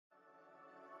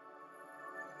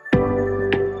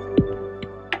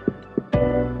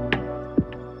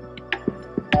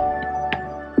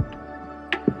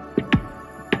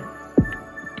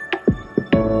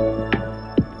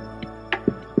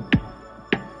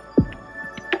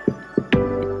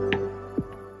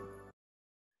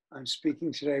I'm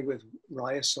speaking today with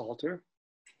Raya Salter,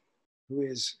 who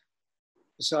is,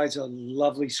 besides a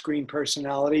lovely screen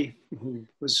personality, who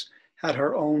had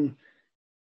her own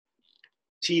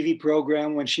TV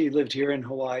program when she lived here in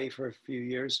Hawaii for a few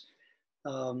years,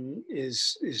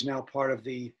 is now part of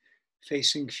the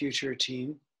Facing Future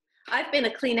team. I've been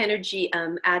a clean energy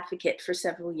advocate for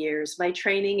several years. My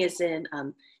training is in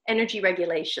energy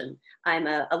regulation. I'm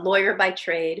a lawyer by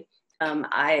trade.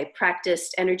 I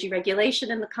practiced energy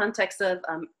regulation in the context of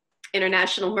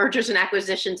international mergers and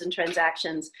acquisitions and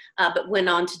transactions, but went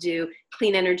on to do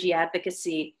clean energy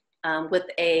advocacy with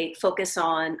a focus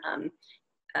on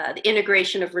the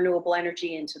integration of renewable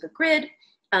energy into the grid,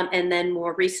 and then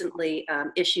more recently,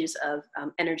 issues of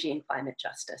energy and climate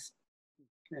justice.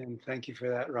 And thank you for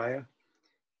that, Raya.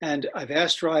 And I've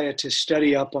asked Raya to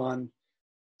study up on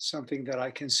something that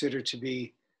I consider to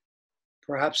be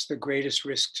perhaps the greatest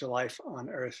risk to life on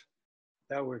Earth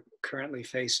that we're currently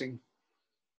facing.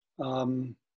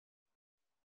 So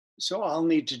I'll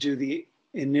need to do the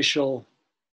initial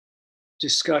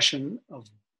discussion of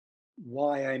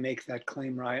why I make that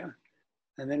claim, Raya,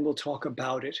 and then we'll talk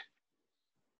about it.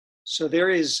 So there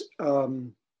is,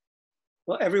 well,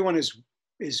 everyone is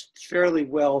fairly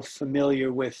well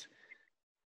familiar with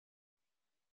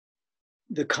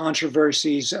the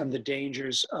controversies and the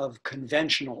dangers of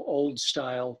conventional old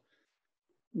style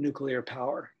nuclear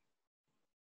power.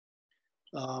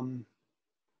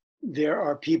 There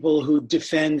are people who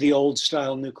defend the old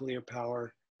style nuclear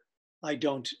power. I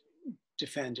don't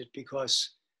defend it because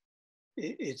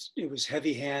it was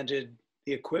heavy-handed.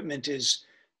 The equipment is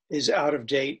out of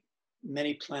date.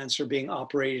 Many plants are being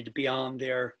operated beyond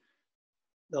the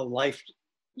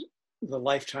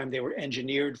lifetime they were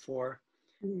engineered for.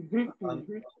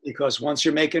 Because once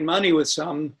you're making money with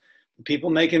some,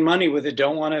 people making money with it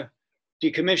don't want to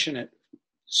decommission it.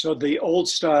 So the old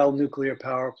style nuclear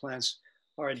power plants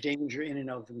are a danger in and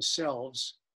of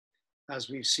themselves, as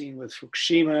we've seen with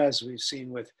Fukushima, as we've seen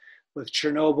with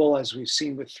Chernobyl, as we've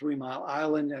seen with 3 Mile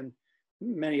Island, and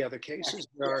many other cases.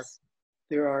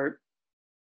 There are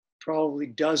probably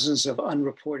dozens of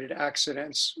unreported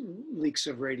accidents, leaks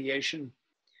of radiation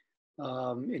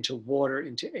into water,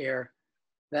 into air.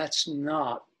 That's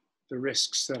not the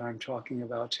risks that I'm talking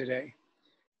about today.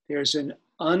 There's an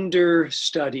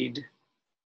understudied,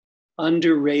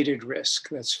 underrated risk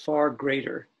that's far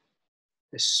greater,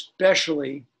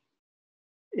 especially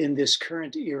in this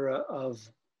current era of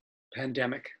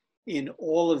pandemic. In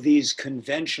all of these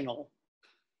conventional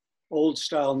old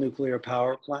style nuclear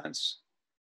power plants,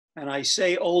 and I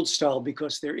say old style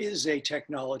because there is a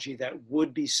technology that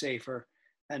would be safer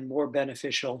and more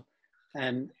beneficial.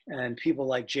 And people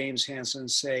like James Hansen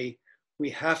say we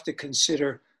have to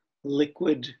consider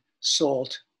liquid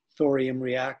salt thorium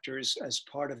reactors as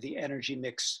part of the energy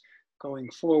mix going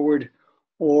forward,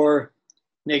 or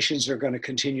nations are going to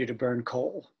continue to burn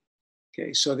coal.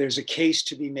 Okay, so there's a case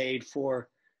to be made for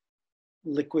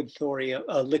liquid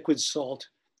salt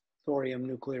thorium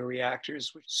nuclear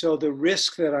reactors. So the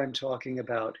risk that I'm talking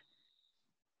about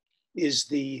is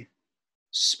the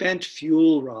spent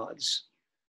fuel rods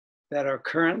that are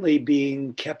currently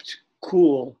being kept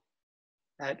cool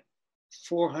at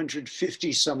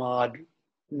 450 some odd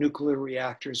nuclear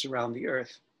reactors around the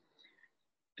Earth.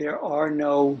 There are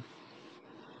no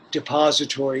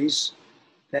depositories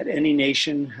that any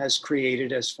nation has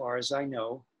created, as far as I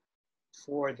know,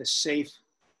 for the safe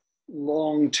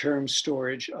long-term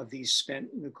storage of these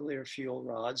spent nuclear fuel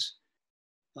rods.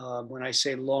 When I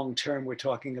say long-term, we're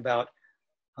talking about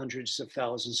hundreds of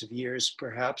thousands of years,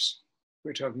 perhaps.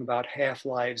 We're talking about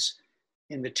half-lives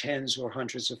in the tens or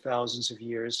hundreds of thousands of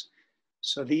years.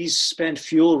 So these spent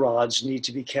fuel rods need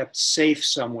to be kept safe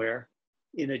somewhere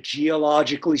in a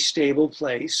geologically stable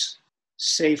place,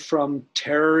 safe from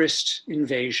terrorist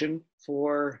invasion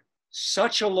for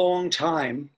such a long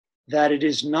time that it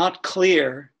is not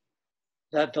clear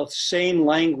that the same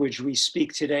language we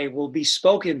speak today will be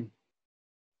spoken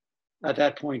at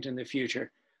that point in the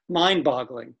future.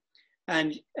 Mind-boggling.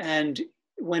 And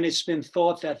when it's been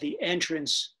thought that the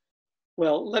entrance,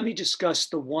 well, let me discuss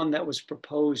the one that was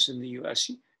proposed in the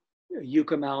US,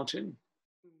 Yucca Mountain,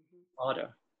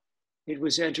 Nevada. It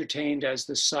was entertained as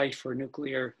the site for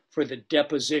the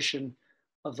deposition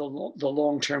of the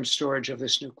long-term storage of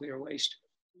this nuclear waste.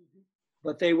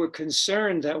 But they were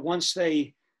concerned that once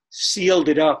they sealed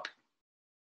it up,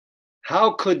 how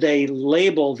could they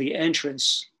label the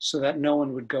entrance so that no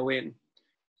one would go in?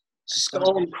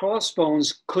 Skull and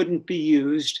crossbones couldn't be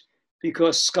used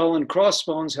because skull and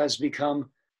crossbones has become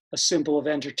a symbol of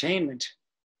entertainment.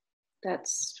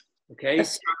 That's okay.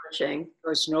 astonishing.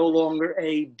 It's no longer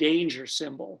a danger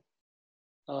symbol.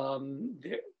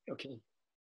 There, okay.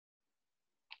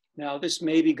 Now, this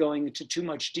may be going into too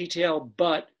much detail,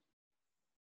 but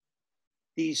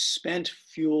these spent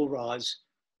fuel rods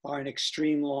are an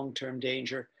extreme long-term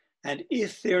danger. And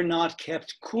if they're not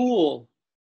kept cool,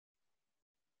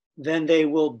 then they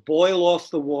will boil off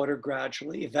the water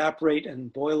gradually, evaporate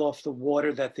and boil off the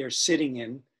water that they're sitting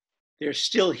in. There's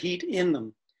still heat in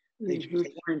them.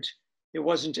 There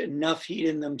wasn't enough heat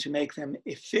in them to make them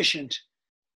efficient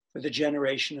for the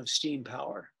generation of steam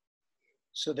power.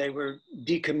 So they were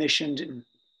decommissioned and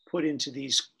put into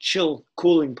these chill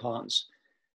cooling ponds.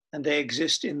 And they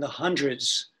exist in the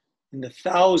hundreds, in the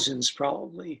thousands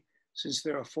probably, since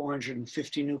there are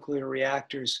 450 nuclear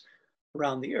reactors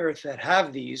around the earth that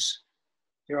have these.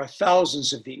 There are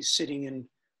thousands of these sitting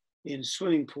in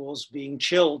swimming pools being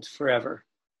chilled forever,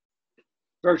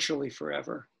 virtually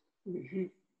forever. Mm-hmm.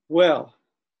 Well,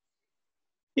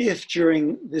 if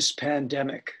during this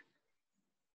pandemic,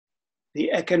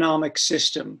 the economic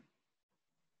system,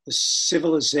 the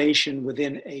civilization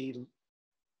within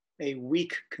a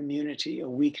weak community, a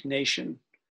weak nation,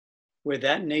 where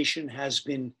that nation has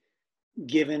been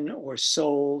given or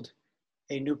sold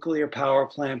a nuclear power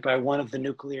plant by one of the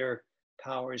nuclear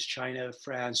powers, China,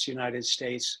 France, United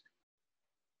States.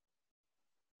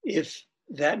 If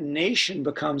that nation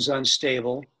becomes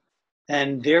unstable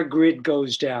and their grid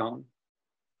goes down,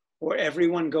 or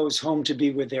everyone goes home to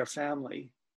be with their family,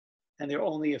 and there are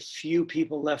only a few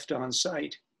people left on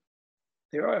site,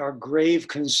 there are grave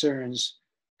concerns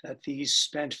that these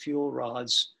spent fuel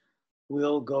rods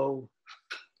will go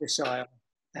fissile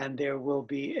and there will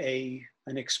be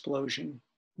an explosion.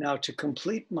 Now, to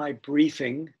complete my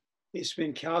briefing, it's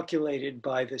been calculated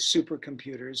by the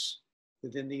supercomputers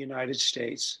within the United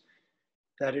States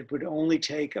that it would only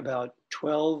take about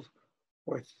 12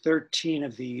 or 13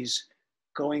 of these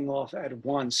going off at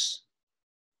once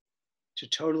to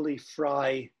totally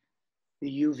fry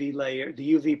the UV layer,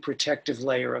 the UV protective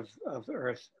layer of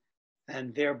Earth,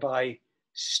 and thereby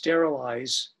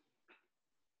sterilize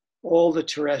all the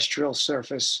terrestrial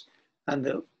surface and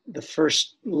the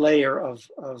first layer of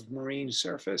marine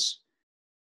surface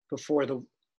before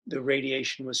the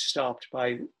radiation was stopped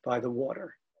by the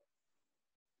water.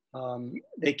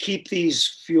 They keep these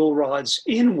fuel rods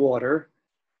in water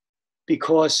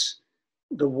because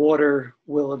the water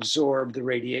will absorb the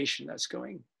radiation that's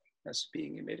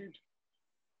being emitted.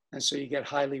 And so you get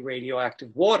highly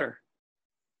radioactive water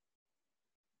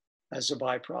as a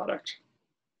byproduct.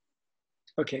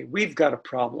 Okay, we've got a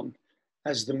problem.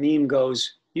 As the meme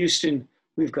goes, Houston,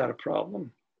 we've got a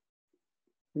problem.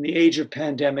 In the age of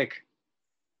pandemic,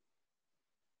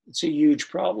 it's a huge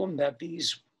problem that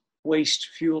these waste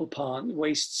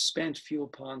spent fuel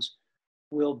ponds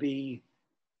will be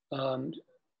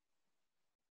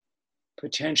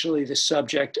potentially the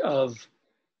subject of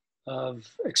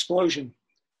explosion.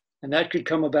 And that could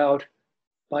come about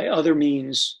by other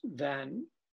means than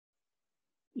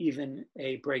even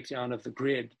a breakdown of the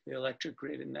grid, the electric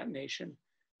grid in that nation.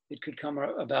 It could come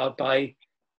about by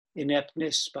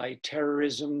ineptness, by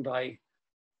terrorism,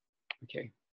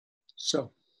 okay.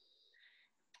 So.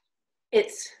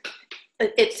 It's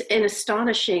an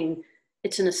astonishing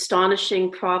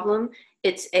problem.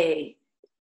 It's a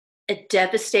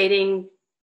devastating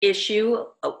issue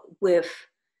with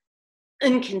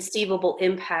inconceivable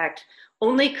impact,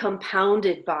 only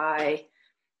compounded by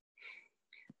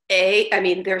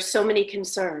there's so many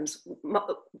concerns.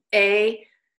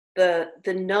 The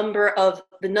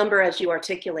number, as you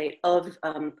articulate, of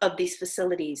these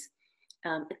facilities,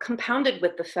 compounded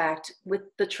with the fact with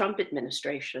the Trump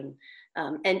administration,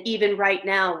 and even right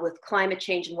now with climate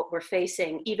change and what we're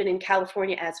facing, even in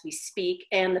California as we speak,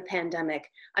 and the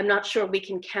pandemic, I'm not sure we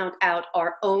can count out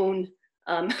our own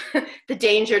the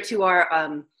danger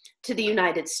to the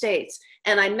United States.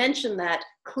 And I mentioned that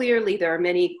clearly there are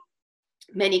many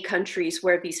countries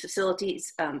where these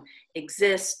facilities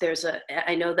exist.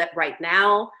 I know that right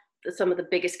now, some of the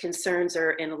biggest concerns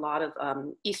are in a lot of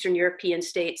Eastern European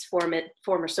states,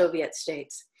 former Soviet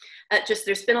states.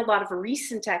 There's been a lot of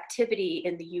recent activity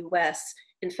in the US.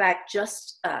 In fact,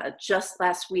 just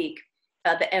last week,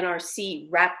 the NRC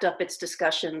wrapped up its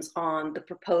discussions on the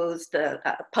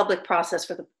public process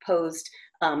for the proposed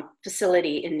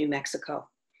facility in New Mexico.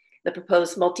 The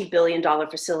proposed multi-billion-dollar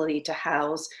facility to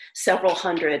house several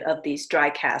hundred of these dry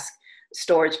cask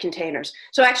storage containers.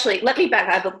 So actually, let me back.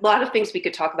 I have a lot of things we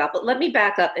could talk about, but let me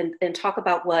back up and talk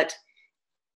about what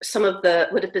have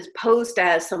been posed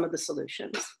as some of the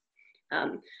solutions.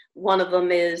 One of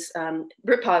them is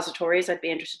repositories. I'd be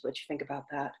interested in what you think about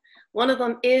that. One of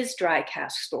them is dry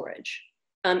cask storage.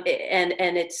 And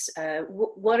it's,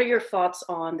 what are your thoughts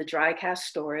on the dry cask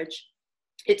storage?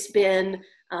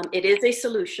 It is a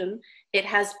solution. It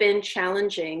has been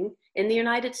challenging in the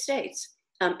United States.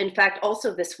 In fact,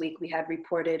 also this week we had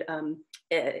reported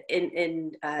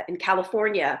in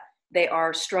California, they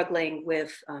are struggling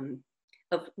with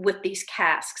these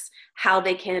casks, how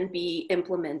they can be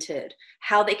implemented,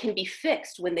 how they can be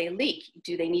fixed when they leak.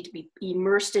 Do they need to be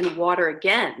immersed in water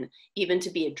again, even to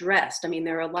be addressed? I mean,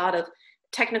 there are a lot of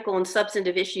technical and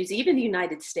substantive issues, even in the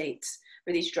United States,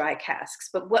 for these dry casks.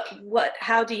 But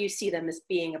how do you see them as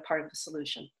being a part of the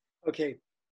solution? Okay.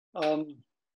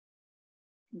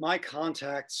 My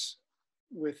contacts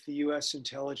with the US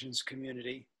intelligence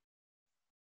community,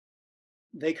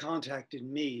 they contacted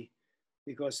me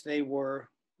because they were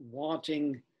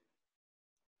wanting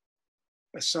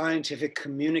a scientific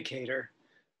communicator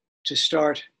to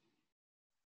start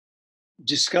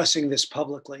discussing this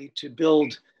publicly, to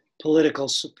build political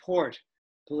support,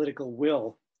 political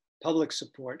will, public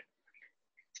support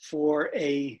for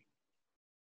a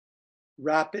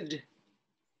rapid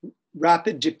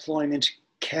deployment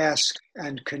Cask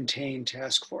and Contain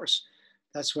task force.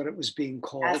 That's what it was being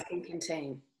called. Cask and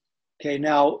Contain. Okay,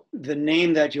 now the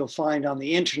name that you'll find on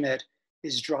the internet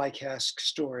is dry cask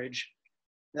storage.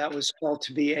 That was felt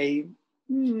to be a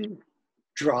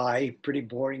dry, pretty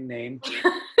boring name.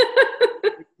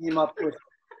 We came up with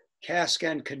Cask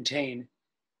and Contain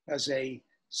as a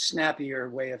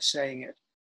snappier way of saying it.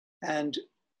 And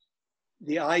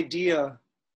the idea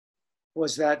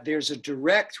was that there's a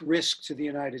direct risk to the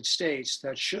United States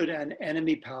that should an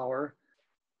enemy power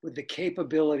with the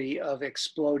capability of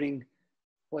exploding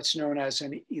what's known as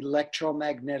an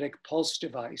electromagnetic pulse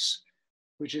device,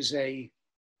 which is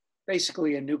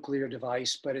basically a nuclear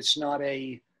device, but it's not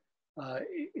it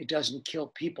doesn't kill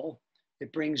people.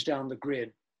 It brings down the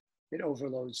grid. It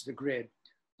overloads the grid.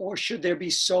 Or should there be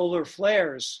solar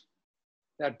flares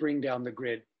that bring down the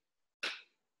grid?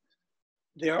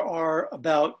 There are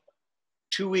about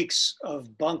 2 weeks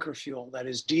of bunker fuel, that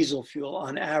is diesel fuel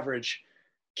on average,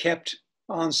 kept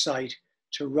on site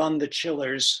to run the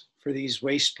chillers for these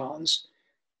waste ponds,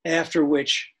 after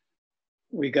which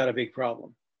we got a big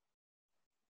problem.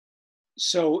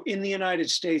 So in the United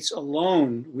States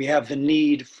alone, we have the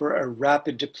need for a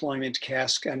rapid deployment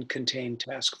Cask and Contain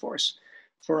task force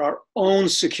for our own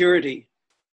security.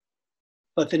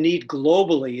 But the need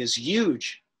globally is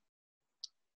huge.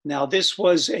 Now, this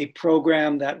was a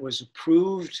program that was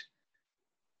approved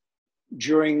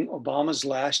during Obama's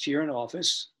last year in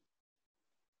office,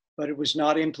 but it was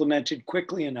not implemented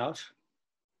quickly enough.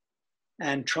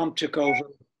 And Trump took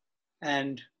over,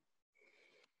 and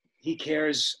he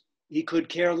could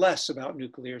care less about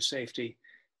nuclear safety.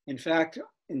 In fact,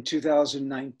 in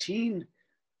 2019,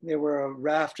 there were a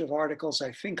raft of articles,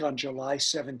 I think on July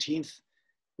 17th,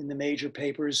 in the major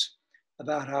papers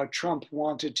about how Trump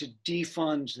wanted to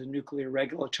defund the Nuclear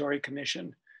Regulatory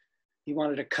Commission. He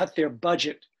wanted to cut their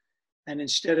budget, and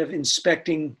instead of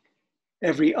inspecting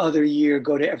every other year,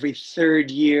 go to every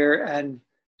third year, and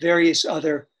various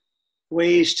other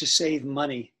ways to save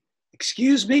money.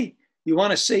 Excuse me? You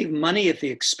want to save money at the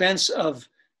expense of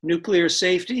nuclear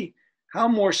safety? How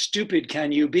more stupid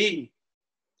can you be?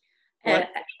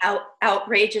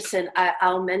 Outrageous, and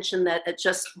I'll mention that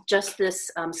just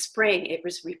this spring it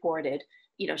was reported,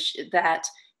 that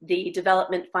the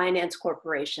Development Finance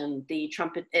Corporation,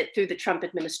 through the Trump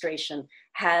administration,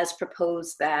 has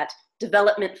proposed that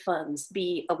development funds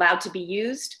be allowed to be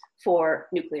used for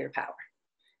nuclear power,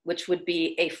 which would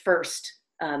be a first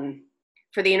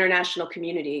for the international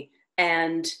community,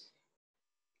 and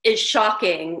is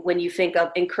shocking when you think of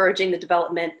encouraging the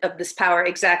development of this power,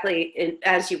 exactly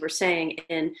as you were saying,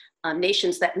 in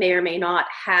nations that may or may not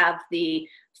have the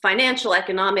financial,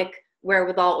 economic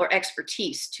wherewithal or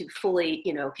expertise to fully,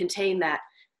 contain that.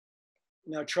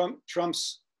 Now,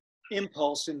 Trump's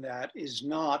impulse in that is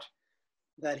not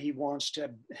that he wants to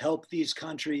help these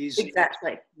countries.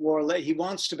 Exactly. Or he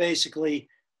wants to basically,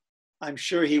 I'm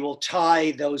sure he will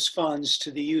tie those funds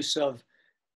to the use of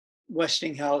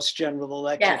Westinghouse General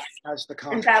Electric, yes, as the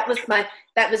contract. And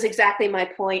that was exactly my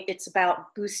point. It's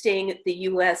about boosting the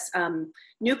U.S.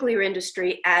 Nuclear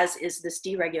industry, as is this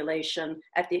deregulation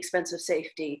at the expense of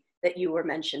safety that you were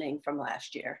mentioning from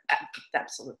last year.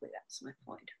 Absolutely, that's my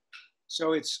point.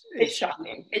 So it's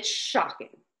shocking. It's shocking.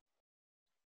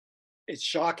 It's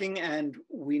shocking, and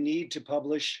we need to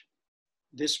publish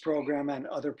this program and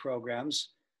other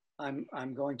programs.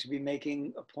 I'm going to be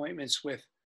making appointments with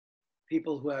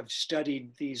people who have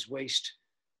studied these waste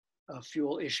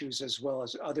fuel issues as well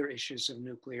as other issues of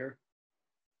nuclear.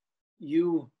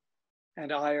 You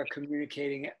and I are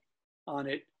communicating on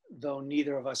it, though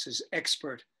neither of us is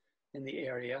expert in the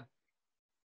area.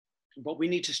 But we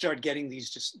need to start getting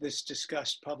this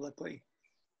discussed publicly.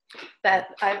 That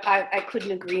I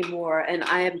couldn't agree more. And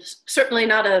I am certainly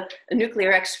not a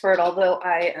nuclear expert, although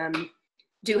I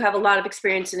do have a lot of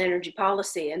experience in energy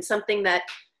policy. And something that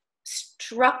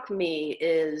struck me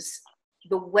is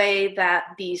the way that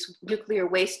these nuclear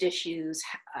waste issues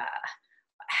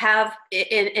have,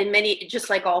 in many, just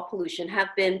like all pollution, have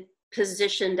been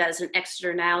positioned as an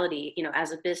externality,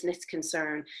 as a business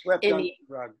concern. Swept under the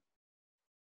rug.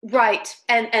 Right,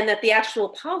 and that the actual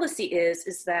policy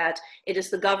is that it is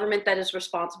the government that is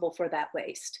responsible for that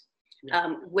waste,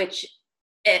 yeah. which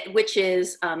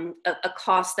is a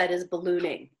cost that is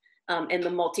ballooning in the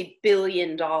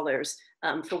multi-billion dollars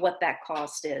for what that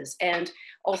cost is. And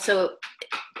also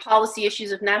policy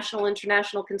issues of national,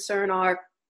 international concern are,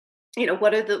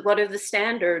 what are the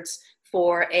standards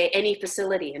for any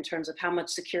facility in terms of how much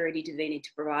security do they need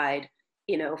to provide,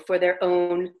 for their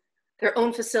own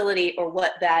facility, or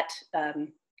what that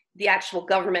the actual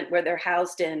government where they're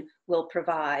housed in will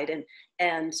provide,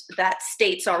 and that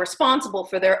states are responsible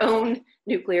for their own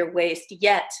nuclear waste.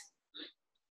 Yet,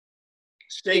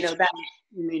 states,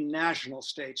 you mean national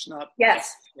states, not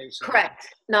yes, states. Correct.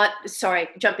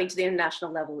 Jumping to the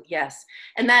international level. Yes,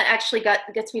 and that actually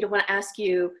gets me to want to ask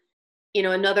you.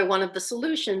 Another one of the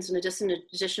solutions, in addition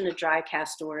to dry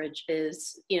cask storage,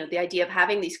 is the idea of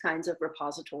having these kinds of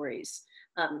repositories.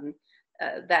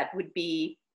 That would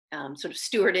be sort of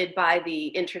stewarded by the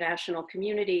international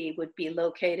community, would be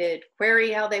located,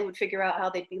 query how they would figure out how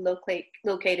they'd be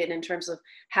located in terms of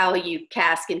how you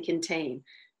cask and contain.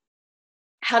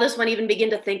 How does one even begin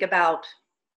to think about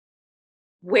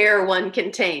where one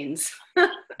contains? Yeah.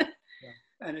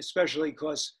 And especially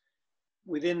because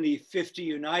within the 50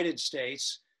 United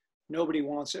States, nobody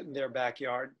wants it in their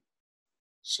backyard.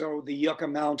 So the Yucca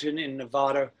Mountain in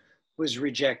Nevada was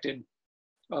rejected.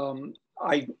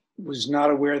 I was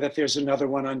not aware that there's another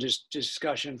one under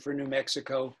discussion for New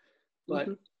Mexico, but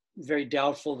very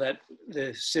doubtful that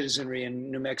the citizenry in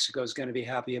New Mexico is going to be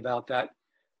happy about that.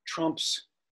 Trump's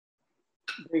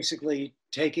basically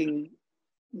taking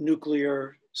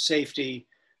nuclear safety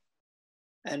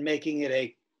and making it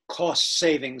a cost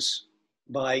savings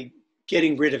by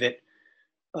getting rid of it.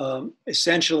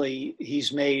 Essentially,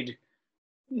 he's made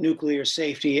nuclear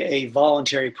safety a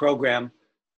voluntary program.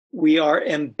 We are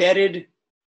embedded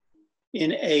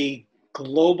in a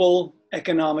global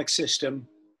economic system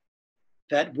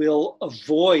that will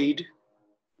avoid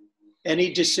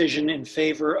any decision in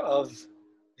favor of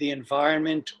the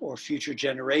environment or future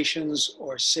generations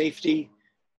or safety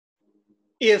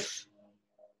if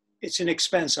it's an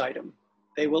expense item.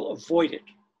 They will avoid it.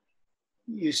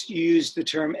 You use the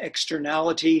term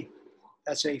externality.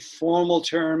 That's a formal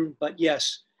term, but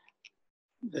yes,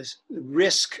 the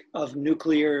risk of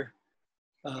nuclear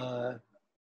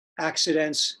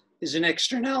accidents is an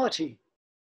externality.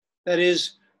 That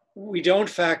is, we don't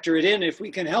factor it in if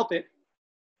we can help it.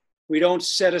 We don't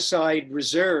set aside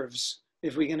reserves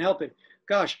if we can help it.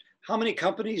 Gosh, how many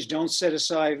companies don't set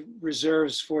aside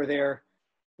reserves for their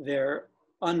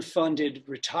unfunded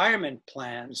retirement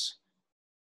plans?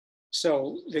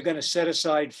 So they're going to set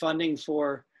aside funding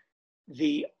for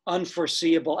the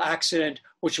unforeseeable accident,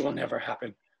 which will never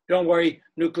happen. Don't worry,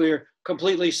 nuclear,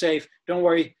 completely safe. Don't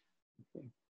worry.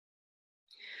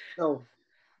 So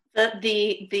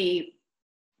the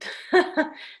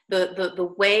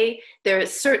way there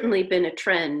has certainly been a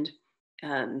trend,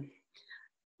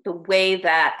 the way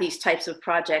that these types of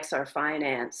projects are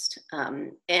financed,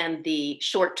 and the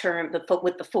short term,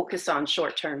 with the focus on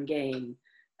short term gain.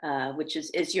 Which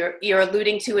is you're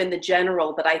alluding to in the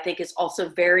general, but I think is also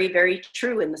very, very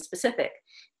true in the specific,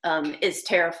 is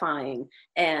terrifying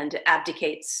and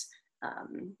abdicates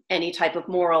any type of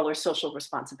moral or social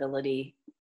responsibility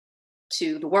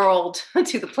to the world,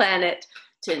 to the planet,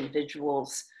 to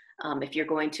individuals, if you're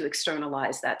going to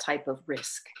externalize that type of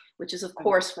risk, which is of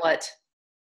course what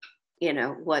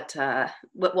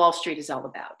Wall Street is all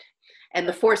about. And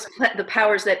the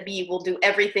powers that be will do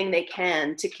everything they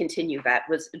can to continue that.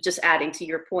 Was just adding to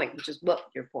your point, which is what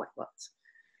your point was.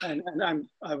 And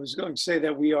I was going to say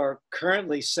that we are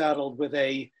currently saddled with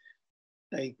a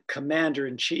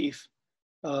commander-in-chief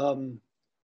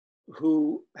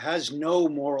who has no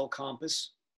moral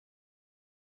compass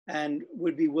and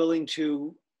would be willing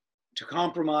to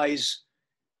compromise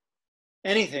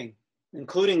anything,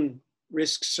 including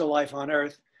risks to life on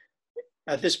Earth,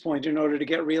 at this point in order to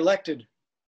get reelected.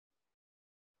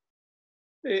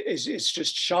 It's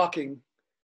just shocking.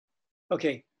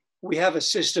 Okay, we have a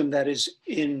system that is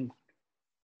in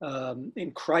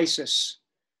crisis,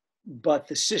 but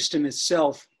the system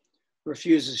itself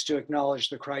refuses to acknowledge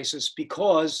the crisis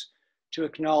because to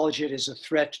acknowledge it as a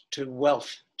threat to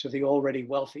wealth, to the already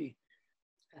wealthy.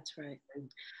 That's right.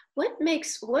 What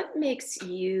makes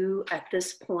you at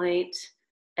this point,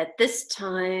 at this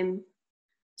time,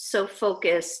 so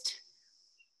focused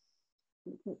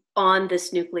on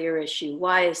this nuclear issue?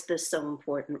 Why is this so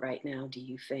important right now, do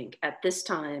you think, at this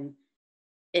time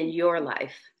in your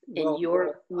life,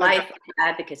 life of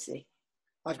advocacy?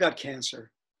 I've got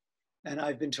cancer, and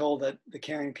I've been told that the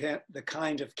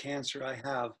kind of cancer I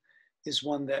have is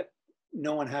one that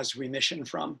no one has remission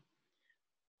from.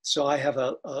 So I have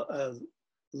a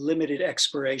limited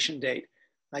expiration date.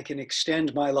 I can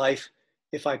extend my life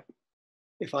if I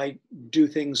do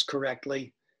things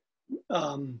correctly.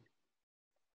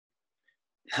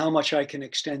 How much I can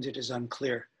extend it is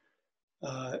unclear.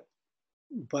 But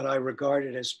I regard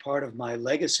it as part of my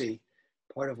legacy,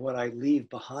 part of what I leave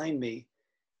behind me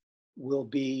will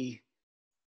be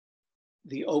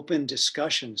the open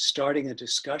discussion, starting a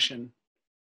discussion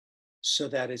so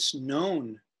that it's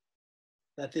known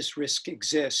that this risk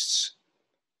exists,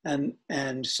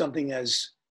 and something as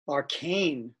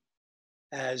arcane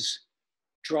as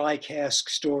dry cask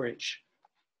storage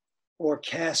or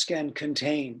cask and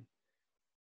contain,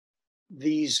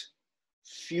 these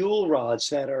fuel rods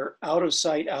that are out of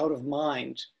sight, out of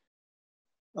mind,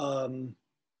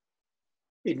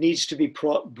 it needs to be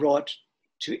brought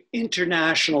to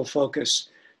international focus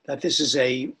that this is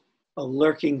a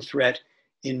lurking threat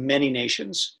in many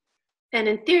nations. And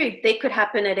in theory, they could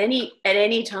happen at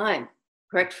any time,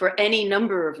 correct? For any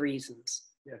number of reasons.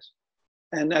 Yes.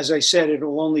 And as I said, it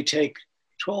will only take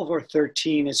 12 or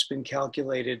 13, it's been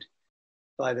calculated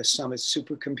by the Summit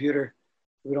supercomputer.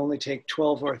 It would only take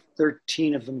 12 or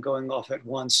 13 of them going off at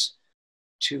once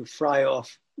to fry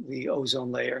off the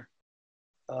ozone layer,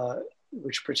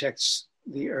 which protects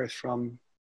the Earth from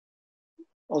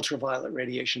ultraviolet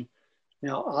radiation.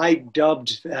 Now, I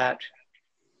dubbed that,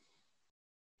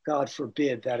 God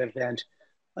forbid, that event,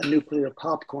 a nuclear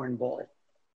popcorn ball.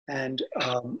 And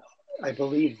I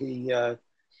believe the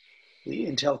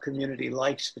Intel community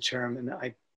likes the term, and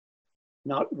I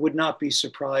would not be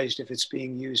surprised if it's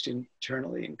being used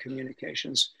internally in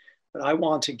communications. But I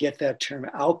want to get that term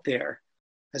out there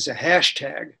as a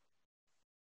hashtag.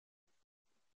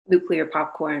 Nuclear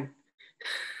popcorn.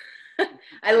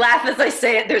 I laugh as I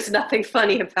say it. There's nothing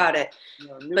funny about it.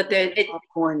 But then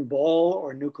popcorn ball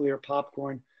or nuclear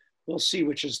popcorn, we'll see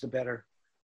which is the better.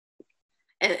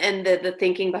 And the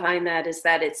thinking behind that is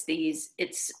that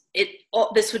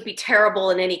this would be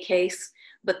terrible in any case,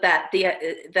 but that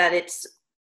it's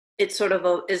sort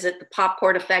of is it the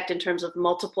popcorn effect in terms of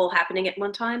multiple happening at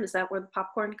one time? Is that where the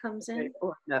popcorn comes in?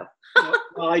 Or no?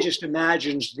 Well, I just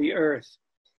imagined the Earth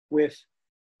with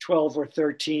 12 or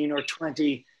 13 or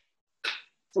 20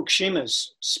 Fukushimas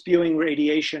spewing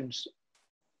radiations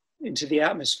into the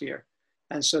atmosphere.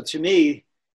 And so to me,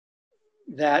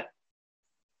 that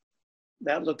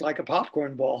looked like a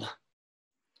popcorn ball.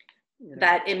 You know?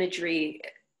 That imagery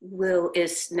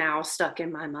is now stuck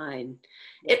in my mind.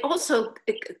 It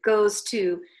goes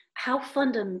to how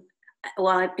well,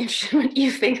 I'm interested in what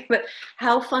you think, but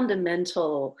how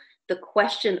fundamental the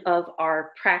question of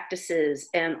our practices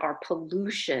and our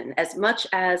pollution, as much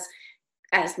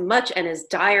and as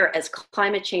dire as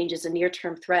climate change is a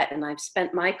near-term threat. And I've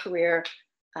spent my career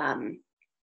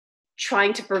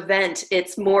trying to prevent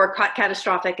its more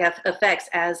catastrophic effects,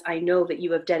 as I know that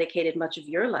you have dedicated much of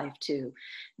your life to.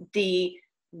 The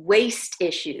waste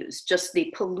issues, just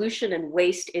the pollution and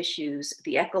waste issues,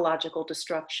 the ecological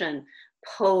destruction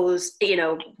pose,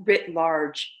 writ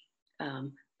large,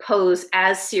 pose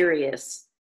as serious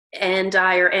and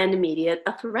dire and immediate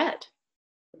a threat.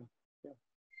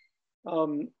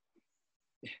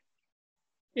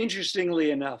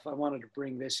 Interestingly enough, I wanted to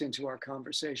bring this into our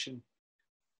conversation.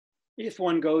 If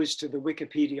one goes to the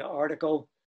Wikipedia article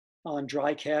on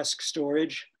dry cask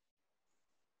storage,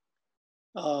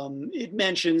 it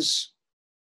mentions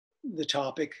the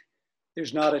topic.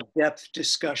 There's not a depth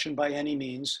discussion by any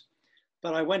means,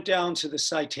 but I went down to the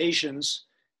citations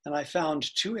and I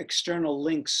found 2 external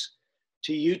links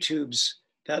to YouTubes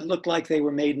that looked like they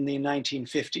were made in the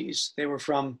 1950s. They were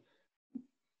from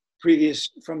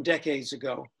decades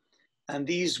ago. And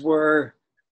these were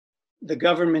the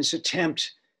government's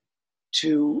attempt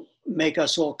to make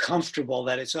us all comfortable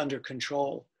that it's under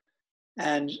control.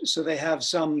 And so they have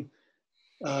some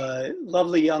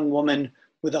lovely young woman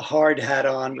with a hard hat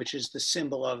on, which is the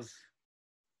symbol of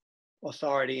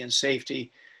authority and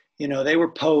safety. They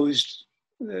were posed,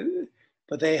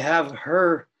 but they have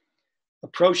her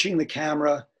approaching the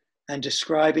camera and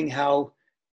describing how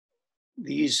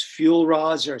these fuel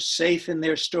rods are safe in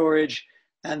their storage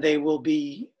and they will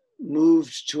be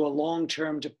moved to a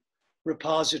long-term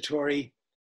repository,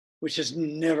 which has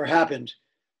never happened.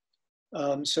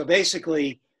 So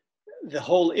basically, the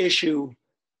whole issue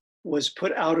was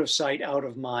put out of sight, out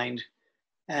of mind,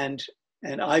 and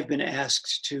I've been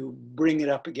asked to bring it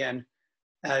up again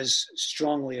as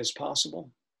strongly as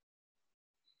possible.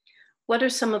 What are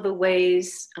some of the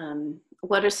ways?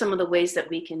 What are some of the ways that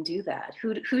we can do that?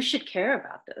 Who should care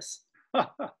about this?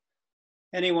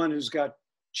 Anyone who's got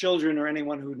children, or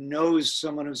anyone who knows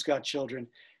someone who's got children,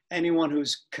 anyone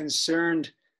who's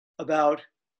concerned about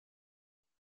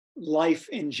life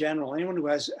in general, anyone who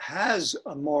has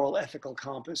a moral, ethical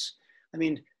compass. I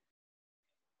mean,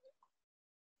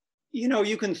 you know,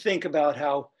 you can think about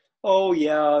how, oh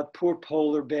yeah, poor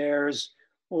polar bears,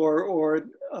 or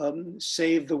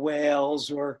save the whales,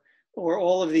 or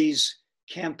all of these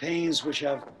campaigns which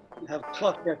have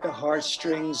plucked at the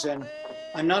heartstrings. And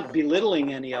I'm not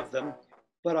belittling any of them,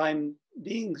 but I'm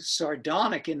being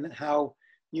sardonic in how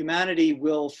humanity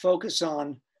will focus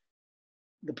on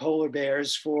the polar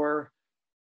bears for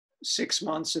 6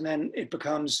 months, and then it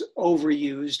becomes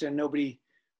overused and nobody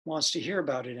wants to hear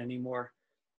about it anymore.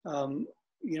 You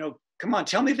know, come on,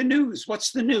 tell me the news.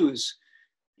 What's the news?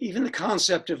 Even the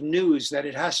concept of news, that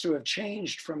it has to have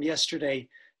changed from yesterday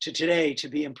to today to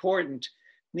be important,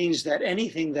 means that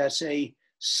anything that's a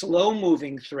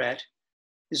slow-moving threat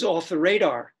is off the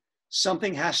radar.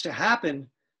 Something has to happen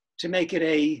to make it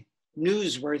a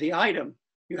newsworthy item.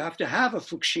 You have to have a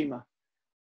Fukushima.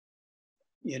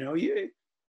 You know,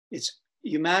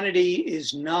 humanity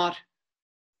is not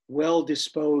well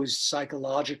disposed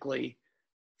psychologically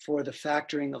for the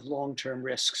factoring of long-term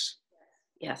risks.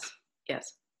 Yes,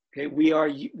 yes. Okay, we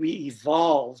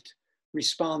evolved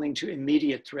responding to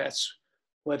immediate threats,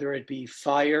 whether it be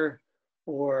fire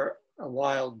or a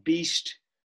wild beast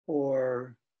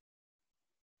or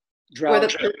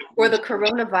drought. Or the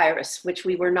coronavirus, which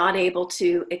we were not able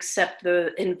to accept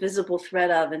the invisible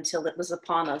threat of until it was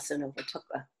upon us and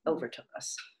overtook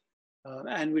us.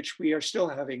 And which we are still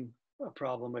having a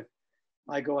problem with.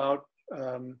 I go out,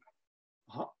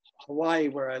 Hawaii,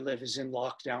 where I live, is in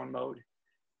lockdown mode.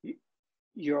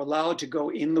 You're allowed to go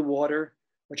in the water,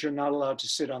 but you're not allowed to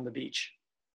sit on the beach.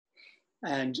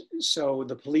 And so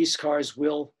the police cars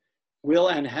will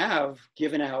and have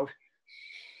given out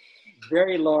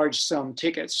very large sum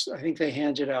tickets. I think they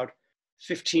handed out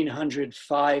 $1,500,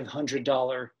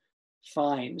 $500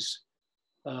 fines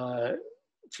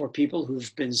for people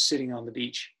who've been sitting on the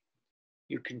beach.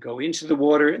 You can go into the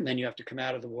water and then you have to come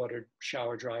out of the water,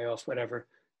 shower, dry off, whatever,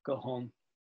 go home.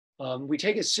 We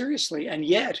take it seriously, and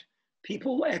yet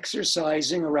people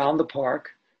exercising around the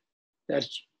park that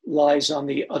lies on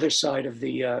the other side of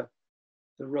the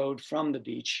road from the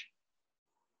beach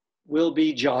will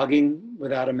be jogging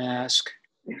without a mask,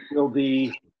 will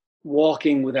be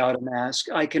walking without a mask.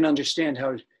 I can understand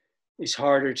how it's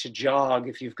harder to jog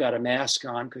if you've got a mask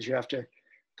on, because you have to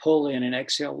pull in and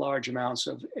exhale large amounts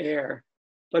of air.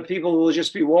 But people will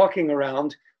just be walking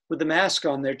around with the mask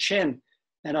on their chin.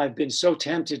 And I've been so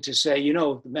tempted to say, you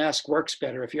know, the mask works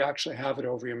better if you actually have it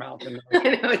over your mouth. And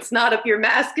I know, it's not your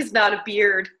mask is not a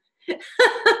beard.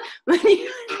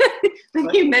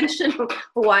 when you mention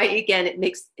Hawaii again, it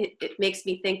makes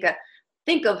me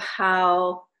think of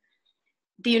how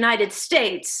the United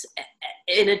States,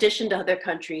 in addition to other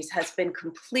countries, has been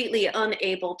completely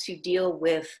unable to deal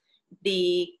with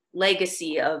the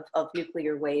legacy of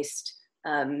nuclear waste.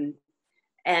 And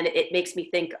it makes me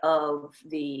think of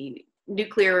the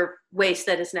nuclear waste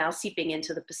that is now seeping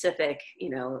into the Pacific, you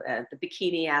know, the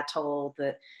Bikini Atoll,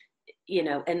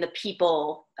 and the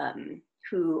people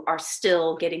who are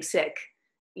still getting sick,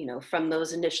 you know, from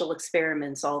those initial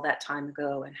experiments all that time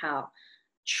ago, and how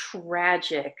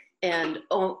tragic and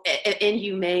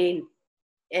inhumane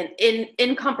and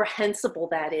incomprehensible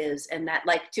that is. And that,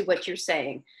 like, to what you're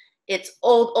saying, it's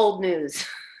old news.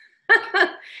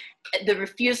 The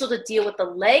refusal to deal with the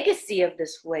legacy of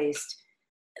this waste.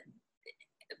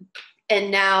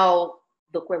 And now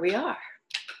look where we are.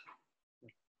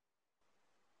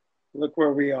 Look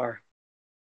where we are.